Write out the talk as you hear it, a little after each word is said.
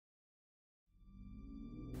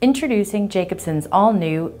Introducing Jacobsen's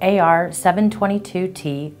all-new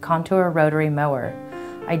AR722T contour rotary mower.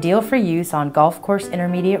 Ideal for use on golf course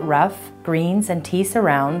intermediate rough, greens and tee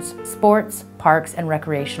surrounds, sports, parks and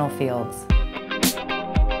recreational fields.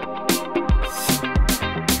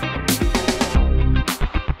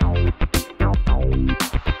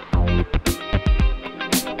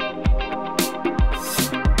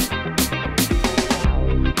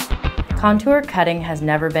 Contour cutting has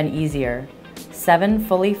never been easier. 7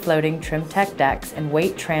 fully floating trim-tech decks and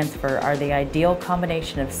weight transfer are the ideal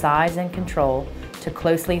combination of size and control to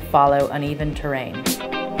closely follow uneven terrain.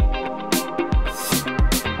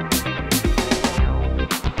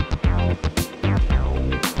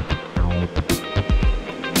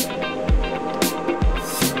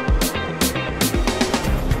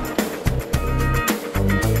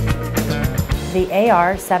 The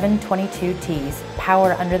AR722T's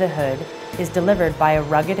power under the hood is delivered by a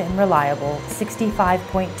rugged and reliable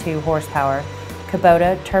 65.2 horsepower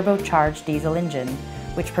Kubota turbocharged diesel engine,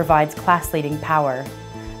 which provides class-leading power.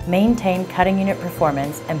 Maintain cutting unit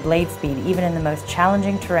performance and blade speed even in the most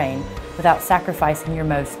challenging terrain without sacrificing your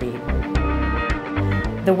mow speed.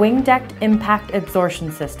 The wing-decked impact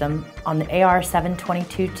absorption system on the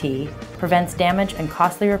AR722T prevents damage and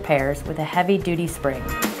costly repairs with a heavy-duty spring.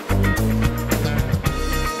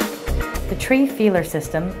 The tree feeler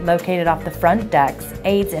system, located off the front decks,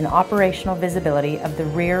 aids in operational visibility of the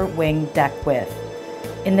rear wing deck width.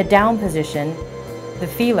 In the down position, the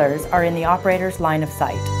feelers are in the operator's line of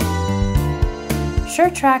sight.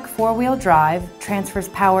 SureTrack 4-wheel drive transfers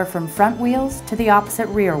power from front wheels to the opposite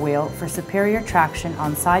rear wheel for superior traction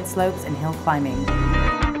on side slopes and hill climbing.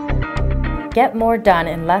 Get more done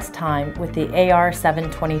in less time with the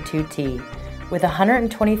AR722T. With a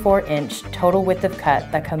 124-inch total width of cut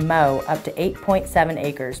that can mow up to 8.7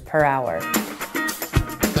 acres per hour.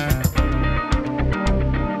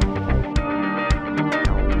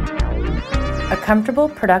 A comfortable,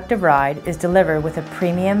 productive ride is delivered with a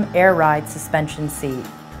premium air ride suspension seat.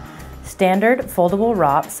 Standard foldable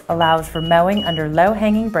ROPS allows for mowing under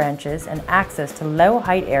low-hanging branches and access to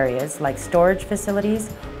low-height areas like storage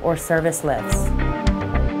facilities or service lifts.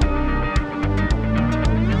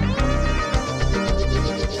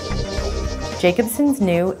 Jacobsen's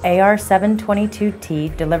new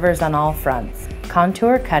AR722T delivers on all fronts.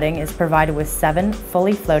 Contour cutting is provided with 7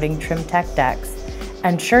 fully floating trim-tech decks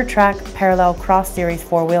and SureTrack parallel cross-series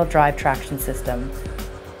 4-wheel drive traction system.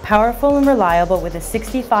 Powerful and reliable with a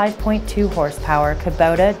 65.2 horsepower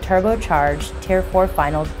Kubota turbocharged Tier 4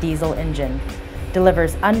 final diesel engine,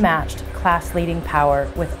 delivers unmatched class-leading power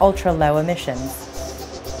with ultra-low emissions.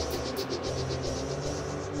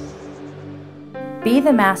 Be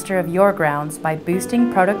the master of your grounds by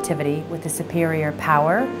boosting productivity with the superior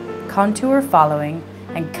power, contour following,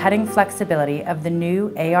 and cutting flexibility of the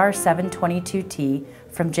new AR722T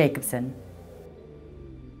from Jacobsen.